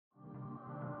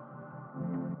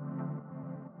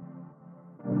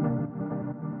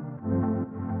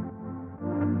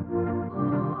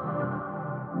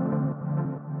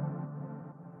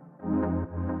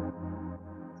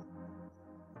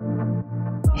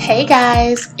Hey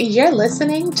guys, you're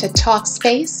listening to Talk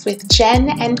Space with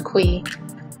Jen and Qui.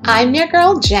 I'm your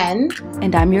girl Jen.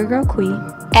 And I'm your girl Qui.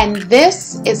 And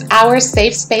this is our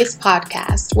Safe Space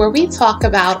podcast where we talk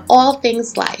about all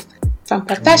things life, from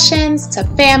professions to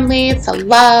family to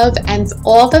love and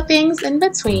all the things in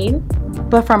between.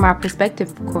 But from our perspective,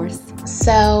 of course.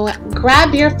 So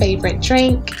grab your favorite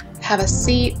drink, have a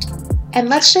seat, and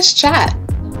let's just chat.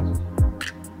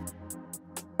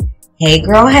 Hey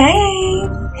girl, hey!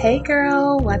 Hey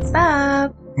girl, what's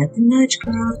up? Nothing much,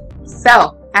 girl.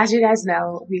 So, as you guys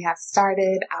know, we have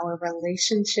started our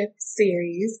relationship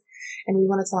series and we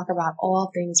want to talk about all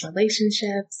things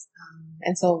relationships.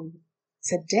 And so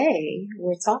today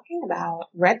we're talking about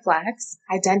red flags,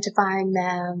 identifying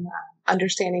them,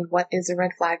 understanding what is a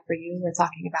red flag for you. We're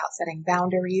talking about setting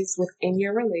boundaries within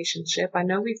your relationship. I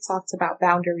know we've talked about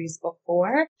boundaries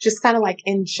before, just kind of like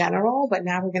in general, but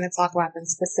now we're going to talk about them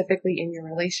specifically in your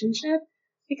relationship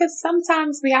because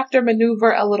sometimes we have to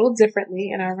maneuver a little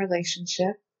differently in our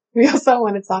relationship. We also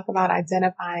want to talk about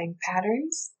identifying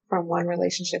patterns from one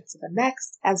relationship to the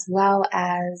next, as well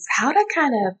as how to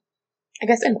kind of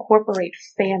incorporate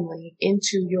family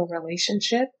into your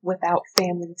relationship without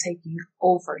family taking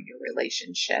over your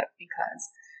relationship, because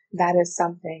that is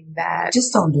something that...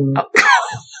 Just don't do it.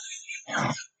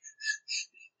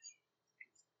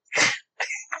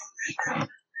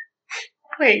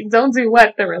 Wait, don't do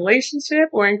what? The relationship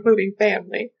or including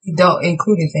family? Don't,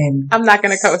 including family. I'm not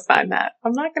going to co-sign that.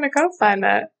 I'm going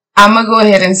to go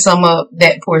ahead and sum up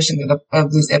that portion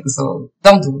of this episode.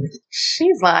 Don't do it.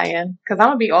 She's lying, because I'm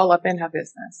going to be all up in her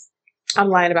business. I'm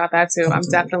lying about that too. I'm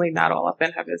definitely not all up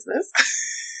in her business.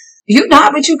 You're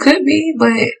not, but you could be,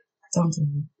 but don't do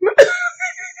it.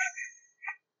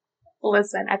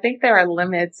 Listen, I think there are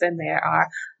limits and there are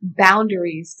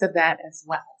boundaries to that as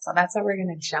well. So that's how we're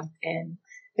going to jump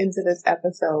into this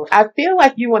episode. I feel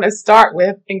like you want to start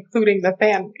with including the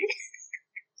family.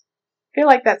 I feel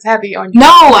like that's heavy on you. No,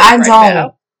 I right don't.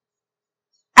 Now.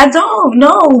 I don't.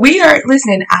 No,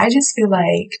 listen, I just feel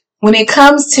like when it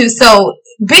comes to,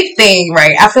 big thing,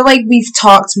 right? I feel like we've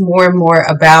talked more and more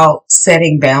about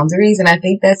setting boundaries. And I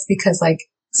think that's because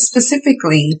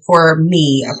specifically for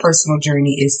me, a personal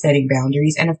journey is setting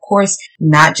boundaries. And of course,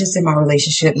 not just in my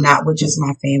relationship, not with just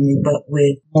my family, but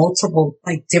with multiple,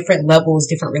 different levels,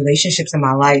 different relationships in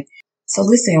my life. So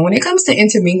listen, when it comes to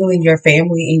intermingling your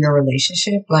family in your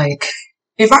relationship,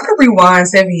 if I could rewind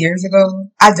 7 years ago,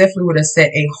 I definitely would have set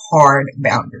a hard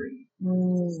boundary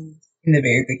in the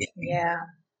very beginning. Yeah.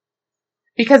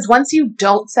 Because once you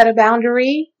don't set a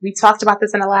boundary, we talked about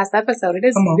this in the last episode, it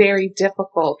is very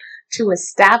difficult to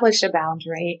establish a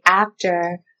boundary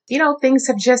after, things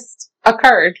have just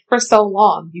occurred for so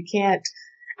long. You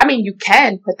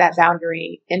can put that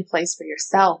boundary in place for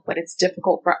yourself, but it's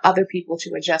difficult for other people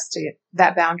to adjust to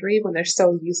that boundary when they're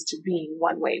so used to being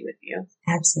one way with you.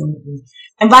 Absolutely.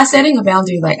 And by setting a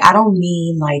boundary, I don't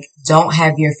mean don't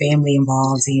have your family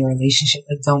involved in your relationship.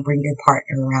 Don't bring your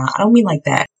partner around. I don't mean like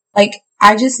that.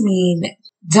 I just mean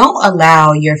don't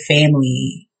allow your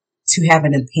family to have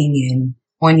an opinion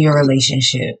on your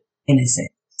relationship in a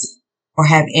sense, or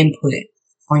have input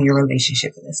on your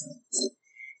relationship in a sense.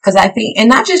 Because I think, and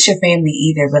not just your family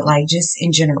either, but just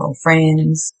in general,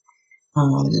 friends,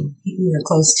 people you're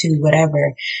close to,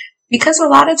 whatever. Because a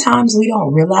lot of times we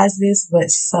don't realize this,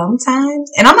 but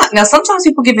sometimes, sometimes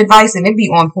people give advice and it be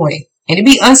on point. And it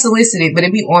be unsolicited, but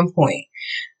it be on point.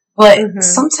 But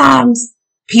sometimes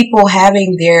people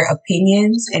having their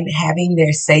opinions and having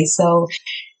their say-so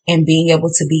and being able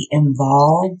to be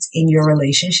involved in your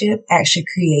relationship actually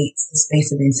creates a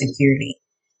space of insecurity.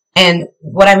 And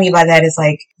what I mean by that is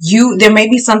there may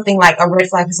be something like a red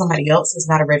flag for somebody else. It's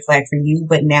not a red flag for you,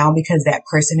 but now because that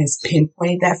person has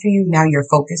pinpointed that for you, now you're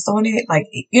focused on it.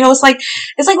 It's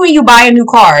like when you buy a new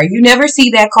car, you never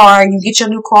see that car, you get your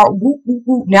new car, whoop, whoop,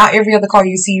 whoop. Now every other car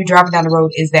you see you driving down the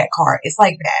road is that car. It's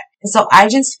like that. And so I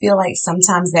just feel like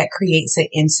sometimes that creates an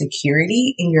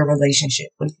insecurity in your relationship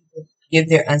when people give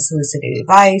their unsolicited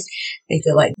advice. They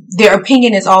feel like their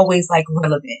opinion is always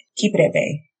relevant. Keep it at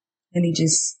bay. Let me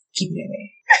just keep it at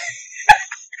bay.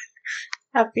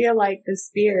 I feel like the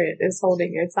spirit is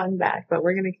holding your tongue back, but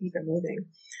we're going to keep it moving.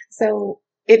 So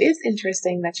it is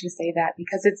interesting that you say that,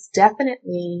 because it's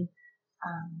definitely,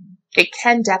 it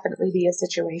can definitely be a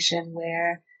situation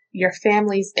where your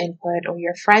family's input or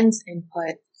your friends'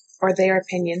 input or their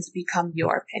opinions become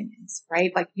your opinions,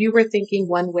 right? You were thinking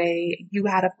one way, you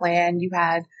had a plan, you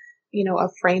had, a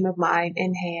frame of mind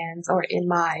in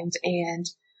mind, and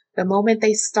the moment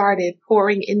they started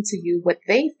pouring into you what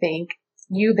they think,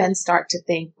 you then start to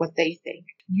think what they think.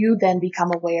 you then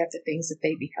become aware of the things that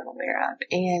they become aware of.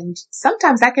 And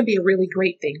sometimes that can be a really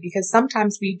great thing, because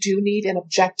sometimes we do need an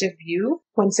objective view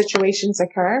when situations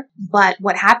occur. But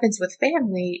what happens with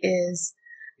family is,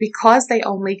 because they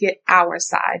only get our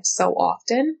side so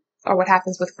often, or what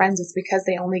happens with friends is because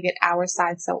they only get our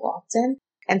side so often,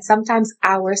 and sometimes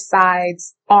our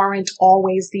sides aren't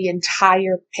always the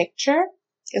entire picture.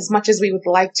 As much as we would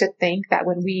like to think that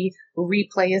when we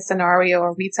replay a scenario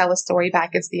or retell a story back,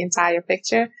 it's the entire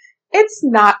picture, it's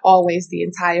not always the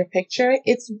entire picture.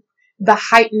 It's the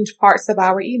heightened parts of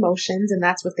our emotions, and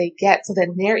that's what they get. So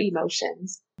then their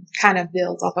emotions kind of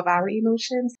build off of our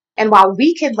emotions. And while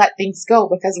we can let things go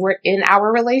because we're in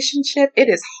our relationship, it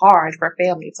is hard for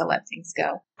family to let things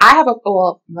go.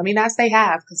 Let me not say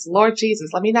have, because Lord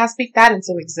Jesus, let me not speak that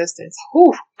into existence.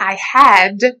 Whew. I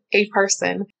had a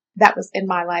person that was in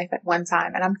my life at one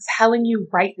time. And I'm telling you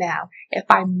right now, if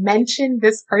I mention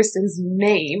this person's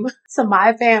name to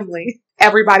my family,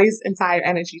 everybody's entire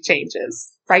energy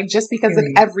changes, right? Just because of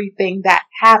everything that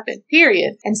happened,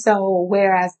 period. And so,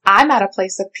 whereas I'm at a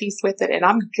place of peace with it and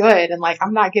I'm good and like,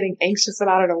 I'm not getting anxious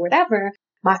about it or whatever,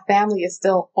 my family is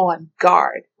still on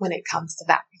guard when it comes to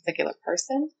that particular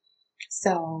person.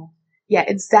 So yeah,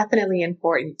 it's definitely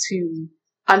important to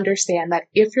understand that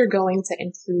if you're going to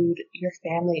include your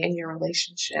family in your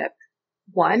relationship,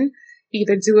 one,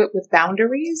 either do it with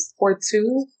boundaries, or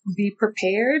two, be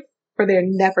prepared for there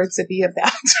never to be a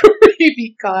boundary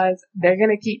because they're going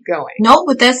to keep going. No,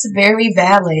 but that's very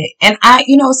valid. And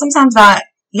sometimes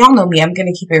y'all know me, I'm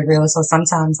going to keep it real. So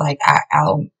sometimes like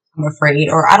I'm afraid,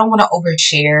 or I don't want to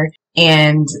overshare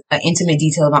and an intimate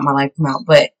detail about my life come out.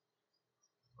 But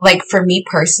like for me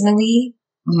personally,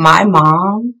 my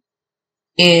mom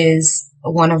is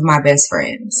one of my best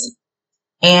friends.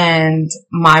 And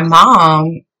my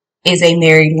mom is a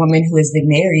married woman who has been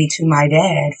married to my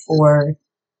dad for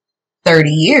 30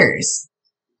 years.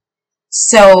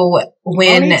 So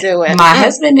when my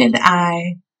husband and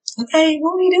I, okay,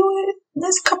 won't we do it?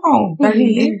 Let's come on, 30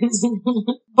 years.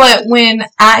 But when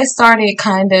I started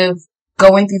kind of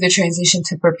going through the transition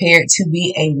to prepare to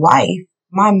be a wife,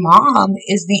 my mom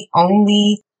is the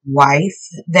only wife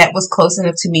that was close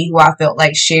enough to me who I felt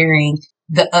like sharing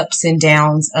the ups and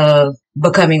downs of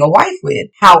becoming a wife with.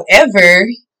 However,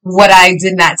 what I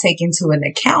did not take into an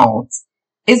account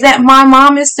is that my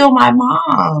mom is still my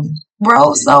mom,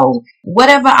 bro. So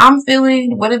whatever I'm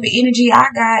feeling, whatever energy I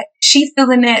got, she's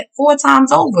feeling that 4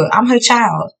 times over. I'm her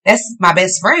child. That's my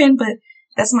best friend, but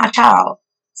that's my child.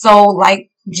 So like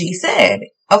G said,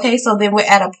 okay, so then we're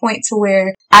at a point to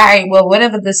where, all right, well,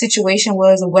 whatever the situation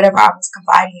was or whatever I was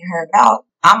confiding in her about,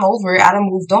 I'm over it. I done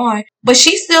moved on, but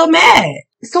she's still mad.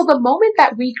 So the moment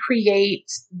that we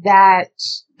create that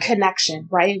connection,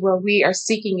 right, where we are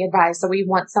seeking advice or we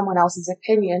want someone else's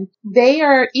opinion, they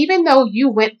are, even though you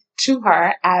went to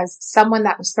her as someone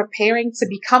that was preparing to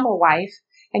become a wife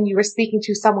and you were speaking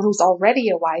to someone who's already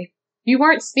a wife, you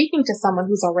weren't speaking to someone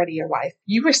who's already a wife.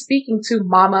 You were speaking to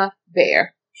Mama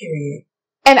Bear. Period.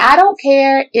 And I don't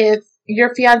care if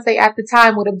your fiance at the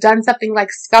time would have done something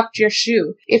like scuffed your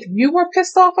shoe. If you were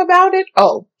pissed off about it,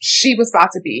 oh, she was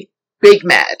about to be big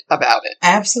mad about it.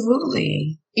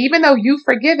 Absolutely. Even though you've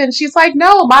forgiven, she's like,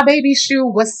 no, my baby's shoe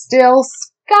was still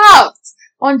scuffed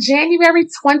on January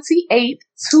 28th,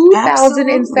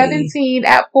 2017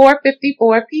 at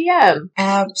 4:54 p.m.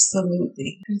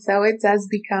 Absolutely. And so it does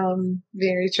become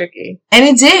very tricky. And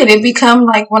it did. It become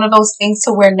like one of those things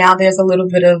to where now there's a little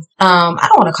bit of, I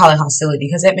don't want to call it hostility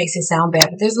because that makes it sound bad,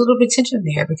 but there's a little bit of tension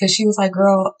there because she was like,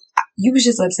 girl, you was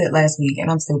just upset last week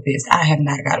and I'm still pissed. I have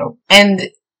not got over. And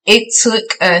it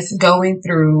took us going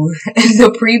through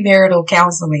the premarital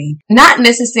counseling, not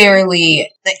necessarily,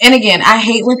 and again, I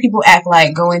hate when people act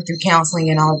like going through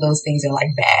counseling and all of those things are like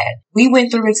bad. We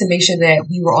went through it to make sure that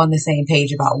we were on the same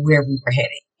page about where we were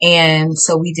heading. And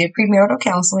so we did premarital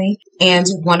counseling. And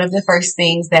one of the first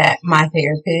things that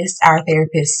our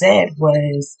therapist said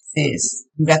was, sis,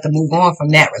 you got to move on from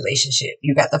that relationship.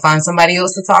 You got to find somebody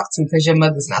else to talk to because your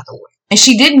mother's not the one. And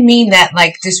she didn't mean that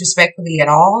like disrespectfully at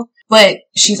all, but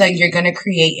she's like, you're going to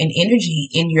create an energy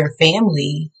in your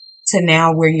family to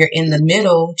now where you're in the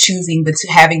middle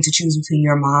having to choose between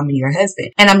your mom and your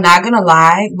husband. And I'm not going to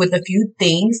lie, with a few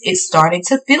things, it started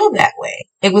to feel that way.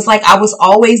 It was like I was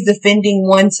always defending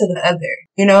one to the other.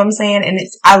 You know what I'm saying? And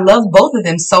I love both of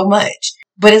them so much,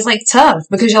 but it's like tough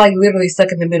because you're like literally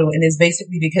stuck in the middle. And it's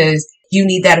basically because you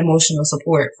need that emotional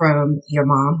support from your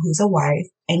mom, who's a wife,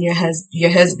 and your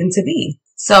husband to be.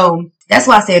 So That's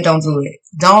why I said don't do it.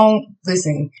 Don't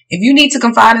listen. If you need to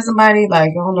confide in somebody,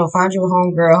 like, I don't know, find you a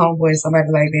homegirl, homeboy, somebody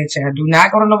like that, child. Do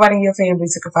not go to nobody in your family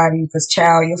to confide in you, because,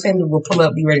 child, your family will pull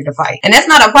up, be ready to fight. And that's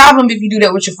not a problem if you do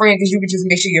that with your friend, because you can just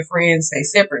make sure your friends stay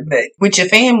separate. But with your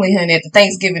family, honey, at the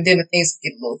Thanksgiving dinner, things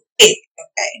get a little thick.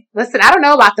 Okay. Listen, I don't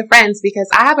know about the friends, because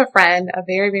I have a friend, a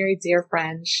very, very dear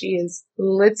friend. She is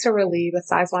literally,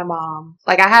 besides my mom,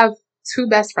 like, I have 2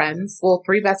 best friends, well,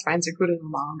 3 best friends, including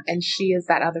my mom, and she is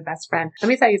that other best friend. Let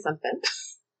me tell you something.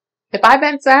 If I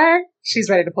vent to her, she's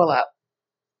ready to pull up.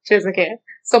 She doesn't care.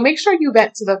 So make sure you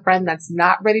vent to the friend that's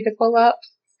not ready to pull up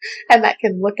and that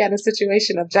can look at a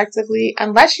situation objectively.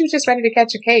 Unless you're just ready to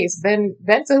catch a case, then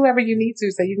vent to whoever you need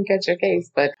to so you can catch your case.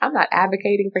 But I'm not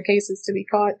advocating for cases to be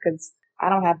caught, because I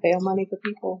don't have bail money for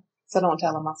people. So don't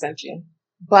tell them I sent you.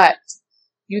 But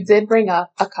you did bring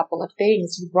up a couple of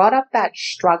things. You brought up that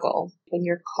struggle when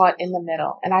you're caught in the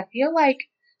middle. And I feel like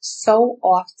so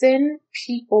often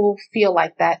people feel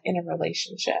like that in a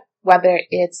relationship, whether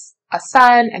it's a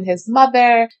son and his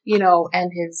mother,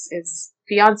 and his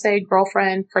fiance,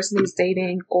 girlfriend, person who's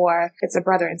dating, or it's a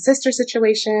brother and sister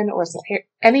situation, or it's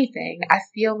anything. I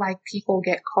feel like people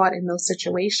get caught in those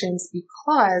situations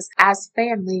because as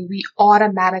family, we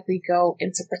automatically go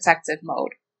into protective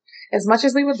mode. As much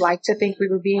as we would like to think we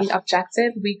were being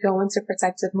objective, we go into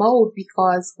protective mode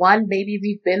because 1, maybe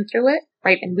we've been through it,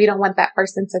 right? And we don't want that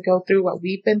person to go through what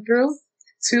we've been through.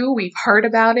 2, we've heard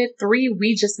about it. 3,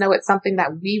 we just know it's something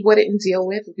that we wouldn't deal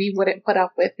with, we wouldn't put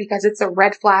up with because it's a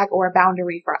red flag or a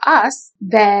boundary for us.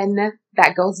 Then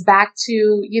that goes back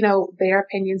to, their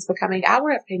opinions becoming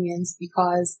our opinions,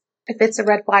 because if it's a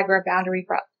red flag or a boundary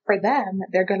for them,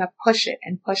 they're going to push it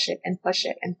and push it and push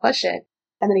it and push it.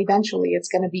 And then eventually it's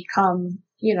going to become,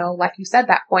 like you said,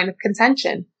 that point of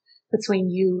contention between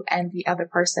you and the other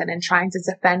person and trying to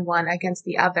defend one against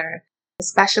the other,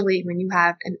 especially when you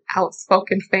have an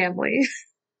outspoken family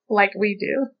like we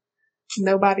do.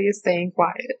 Nobody is staying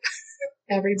quiet.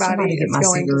 Everybody is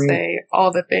going to say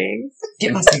all the things.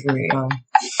 Get my cigarette on.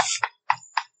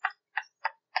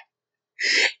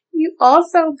 You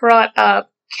also brought up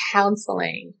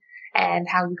counseling and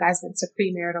how you guys went to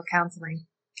premarital counseling.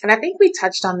 And I think we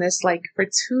touched on this like for 2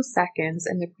 seconds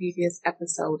in the previous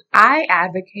episode. I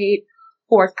advocate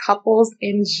for couples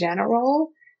in general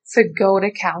to go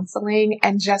to counseling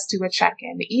and just do a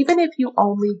check-in, even if you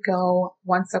only go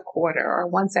once a quarter or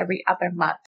once every other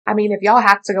month. I mean, if y'all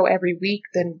have to go every week,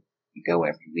 then you go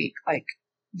every week, like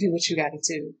do what you got to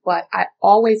do. But I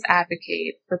always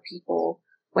advocate for people,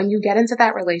 when you get into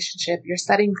that relationship, you're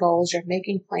setting goals, you're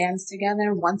making plans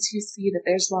together. Once you see that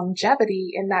there's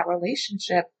longevity in that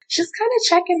relationship, just kind of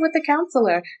check in with the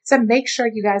counselor to make sure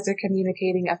you guys are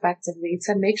communicating effectively,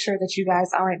 to make sure that you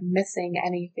guys aren't missing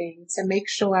anything, to make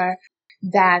sure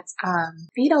that,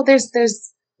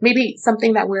 there's maybe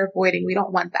something that we're avoiding. We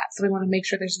don't want that. So we want to make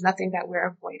sure there's nothing that we're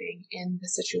avoiding in the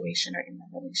situation or in the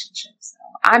relationship. So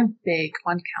I'm big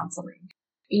on counseling.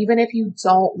 Even if you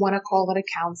don't want to call it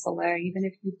a counselor, even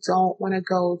if you don't want to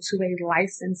go to a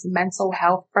licensed mental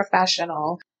health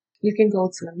professional, you can go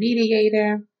to a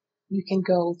mediator, you can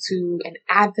go to an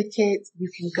advocate, you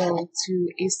can go to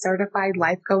a certified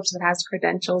life coach that has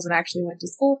credentials and actually went to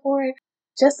school for it,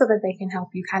 just so that they can help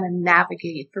you kind of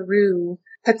navigate through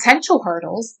potential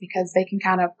hurdles, because they can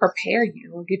kind of prepare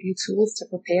you or give you tools to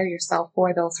prepare yourself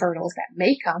for those hurdles that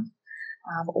may come.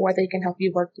 Or they can help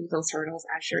you work through those hurdles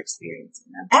as you're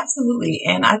experiencing them. Absolutely.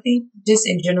 And I think just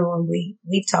in general,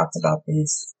 we've talked about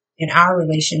this in our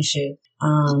relationship,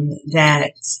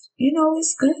 that,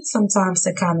 it's good sometimes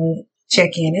to kind of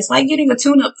check in. It's like getting a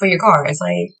tune-up for your car. It's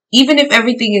like, even if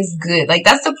everything is good, like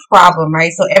that's the problem,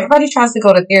 right? So everybody tries to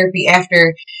go to therapy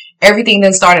after everything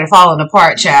then started falling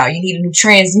apart, child. You need a new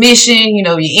transmission,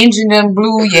 your engine done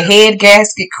blew, your head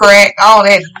gasket cracked, all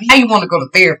that. Now you want to go to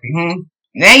therapy,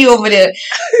 Now you over there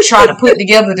trying to put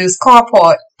together this car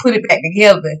part, put it back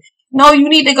together. No, you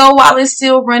need to go while it's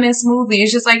still running smoothly.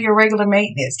 It's just like your regular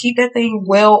maintenance. Keep that thing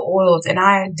well oiled. And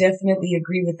I definitely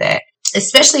agree with that,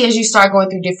 especially as you start going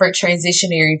through different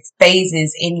transitionary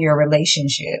phases in your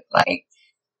relationship. Like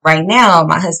right now,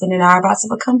 my husband and I are about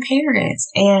to become parents,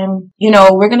 and,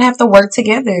 we're going to have to work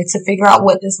together to figure out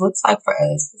what this looks like for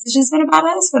us. It's just been about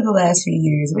us for the last few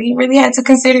years. We really had to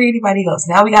consider anybody else.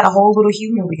 Now we got a whole little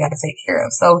human we got to take care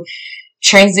of. So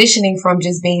transitioning from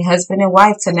just being husband and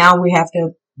wife to now we have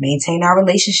to maintain our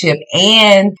relationship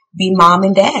and be mom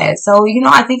and dad. So,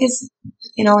 I think it's,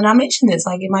 and I mentioned this,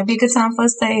 like it might be a good time for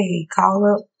us to, hey,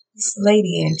 call up this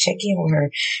lady and check in with her.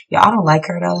 Y'all, I don't like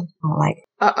her though.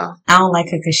 I don't like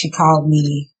her because she called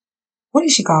me, what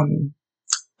did she call me?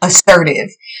 Assertive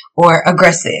or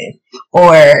aggressive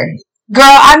or Girl,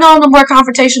 I know I'm the more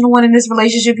confrontational one in this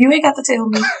relationship. You ain't got to tell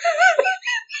me.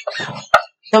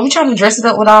 Don't be trying to dress it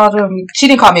up with all them. She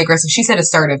didn't call me aggressive. She said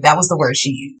assertive. That was the word she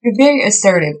used. You're very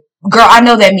assertive. Girl, I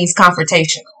know that means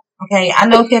confrontational. Okay? I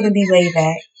know Kevin be laid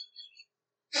back.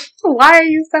 Why are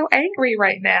you so angry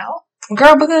right now?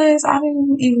 Girl, because I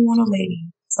didn't even want a lady.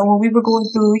 So when we were going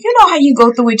through, you know how you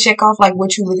go through and check off like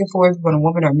what you're looking for, if you want a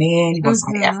woman or a man, you want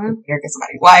somebody African American,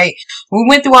 somebody white. When we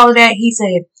went through all of that, he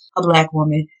said a black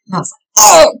woman. And I was like,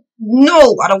 oh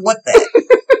no, I don't want that.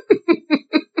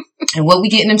 And what we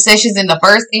get in them sessions, and the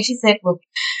first thing she said was,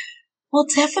 well,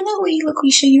 definitely,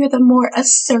 LaQuisha, you're the more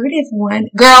assertive one.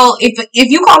 Girl, if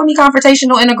you calling me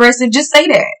confrontational and aggressive, just say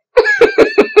that.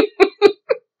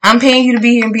 I'm paying you to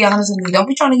be here and be honest with me. Don't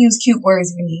be trying to use cute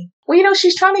words with me. Well, you know,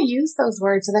 she's trying to use those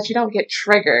words so that you don't get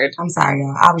triggered. I'm sorry,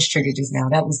 y'all. I was triggered just now.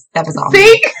 That was all.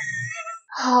 See?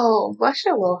 Oh, bless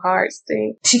your little heart,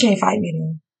 Stink. She can't fight me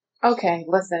then. Okay,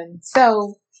 listen.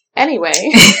 So, anyway,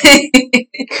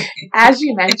 as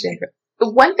you mentioned, the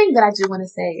one thing that I do want to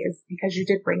say is, because you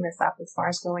did bring this up as far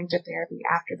as going to therapy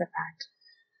after the fact.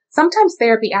 Sometimes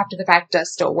therapy after the fact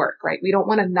does still work, right? We don't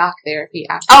want to knock therapy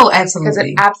after the fact. Absolutely. Because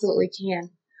it absolutely can.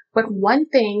 But one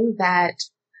thing that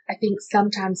I think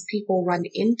sometimes people run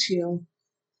into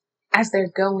as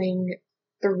they're going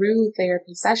through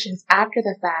therapy sessions after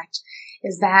the fact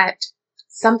is that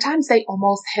sometimes they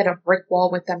almost hit a brick wall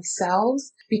with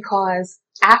themselves, because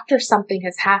after something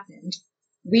has happened,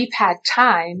 we've had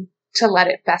time to let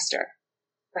it fester,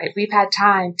 right? We've had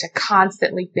time to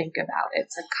constantly think about it,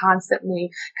 to constantly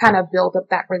kind of build up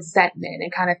that resentment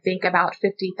and kind of think about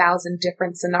 50,000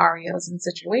 different scenarios and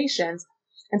situations.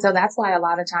 And so that's why a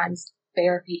lot of times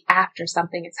therapy after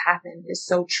something has happened is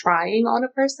so trying on a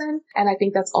person. And I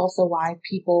think that's also why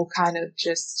people kind of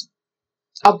just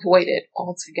avoid it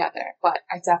altogether. But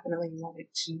I definitely wanted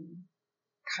to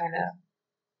kind of,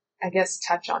 I guess,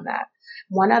 touch on that.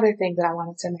 One other thing that I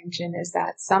wanted to mention is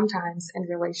that sometimes in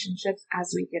relationships,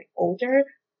 as we get older,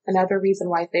 another reason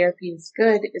why therapy is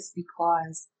good is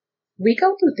because we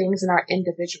go through things in our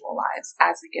individual lives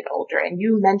as we get older. And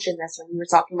you mentioned this when you were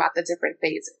talking about the different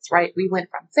phases, right? We went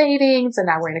from dating to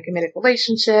now we're in a committed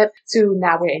relationship to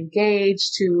now we're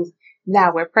engaged to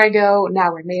now we're preggo,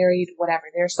 now we're married, whatever.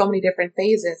 There are so many different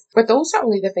phases, but those are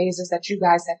only the phases that you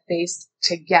guys have faced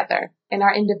together. In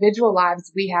our individual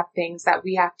lives, we have things that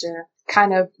we have to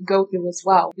kind of go through as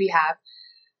well. We have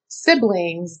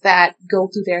siblings that go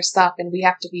through their stuff and we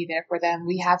have to be there for them.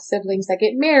 We have siblings that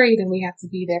get married and we have to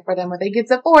be there for them. When they get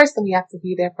divorced, and we have to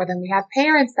be there for them. We have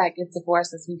parents that get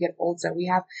divorced as we get older. We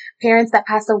have parents that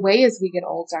pass away as we get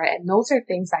older. And those are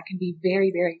things that can be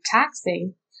very, very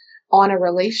taxing on a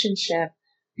relationship,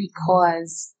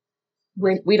 because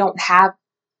when we don't have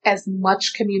as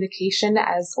much communication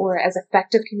or as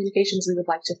effective communication as we would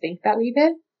like to think that we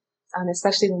did.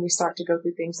 Especially when we start to go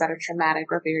through things that are traumatic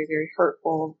or very, very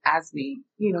hurtful as we,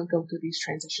 go through these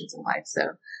transitions in life. So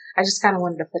I just kind of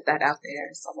wanted to put that out there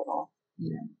as a little,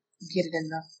 get it in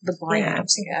the brain, I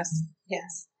guess.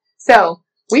 Yes. So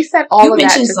we said all of that to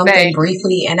say. You mentioned something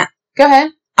briefly, and go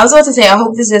ahead. I was about to say, I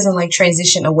hope this doesn't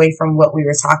transition away from what we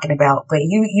were talking about, but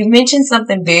you mentioned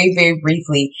something very, very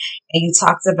briefly, and you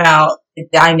talked about the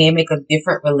dynamic of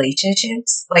different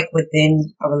relationships,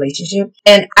 within a relationship.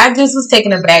 And I just was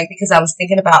taken aback because I was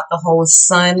thinking about the whole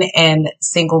son and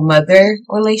single mother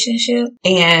relationship.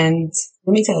 And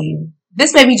let me tell you,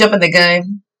 this made me jump in the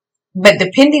gun, but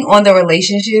depending on the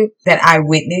relationship that I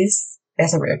witnessed,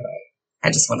 that's a red flag.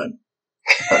 I just want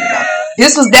to put it out.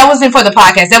 That wasn't for the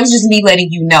podcast. That was just me letting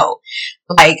you know.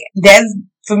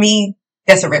 For me,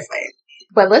 that's a red flag.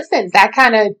 But listen, that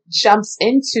kind of jumps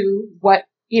into what,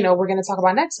 we're going to talk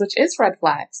about next, which is red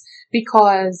flags.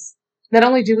 Because not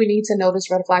only do we need to notice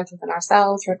red flags within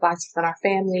ourselves, red flags within our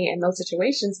family and those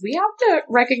situations, we have to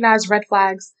recognize red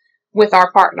flags with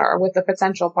our partner or with a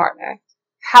potential partner.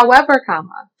 However,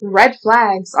 red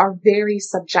flags are very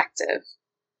subjective.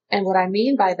 And what I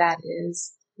mean by that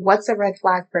is, what's a red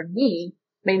flag for me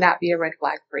may not be a red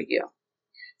flag for you.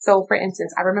 So, for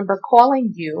instance, I remember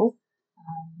calling you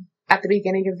at the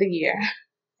beginning of the year,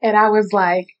 and I was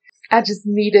like, I just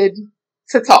needed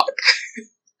to talk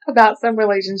about some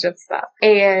relationship stuff.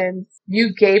 And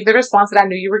you gave the response that I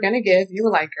knew you were going to give. You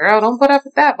were like, girl, don't put up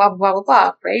with that, blah, blah, blah, blah,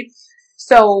 blah, right?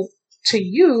 So, to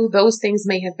you, those things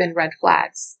may have been red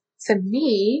flags. To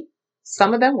me,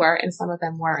 some of them were and some of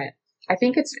them weren't. I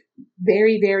think it's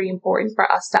very, very important for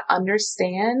us to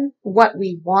understand what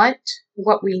we want,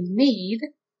 what we need.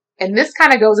 And this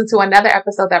kind of goes into another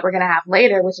episode that we're going to have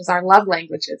later, which is our love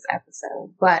languages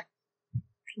episode. But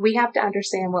we have to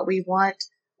understand what we want,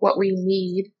 what we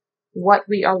need, what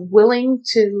we are willing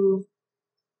to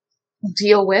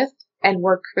deal with, and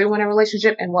work through in a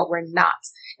relationship and what we're not.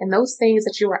 And those things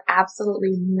that you are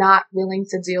absolutely not willing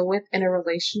to deal with in a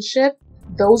relationship,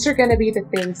 those are going to be the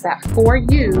things that for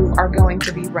you are going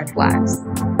to be red flags.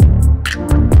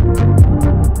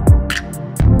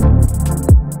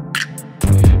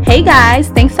 Hey guys,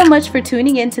 thanks so much for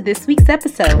tuning in to this week's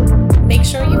episode. Make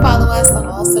sure you follow us on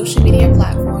all social media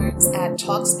platforms at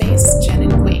Talkspace Jen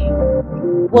and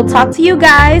Queen. We'll talk to you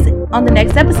guys on the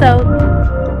next episode.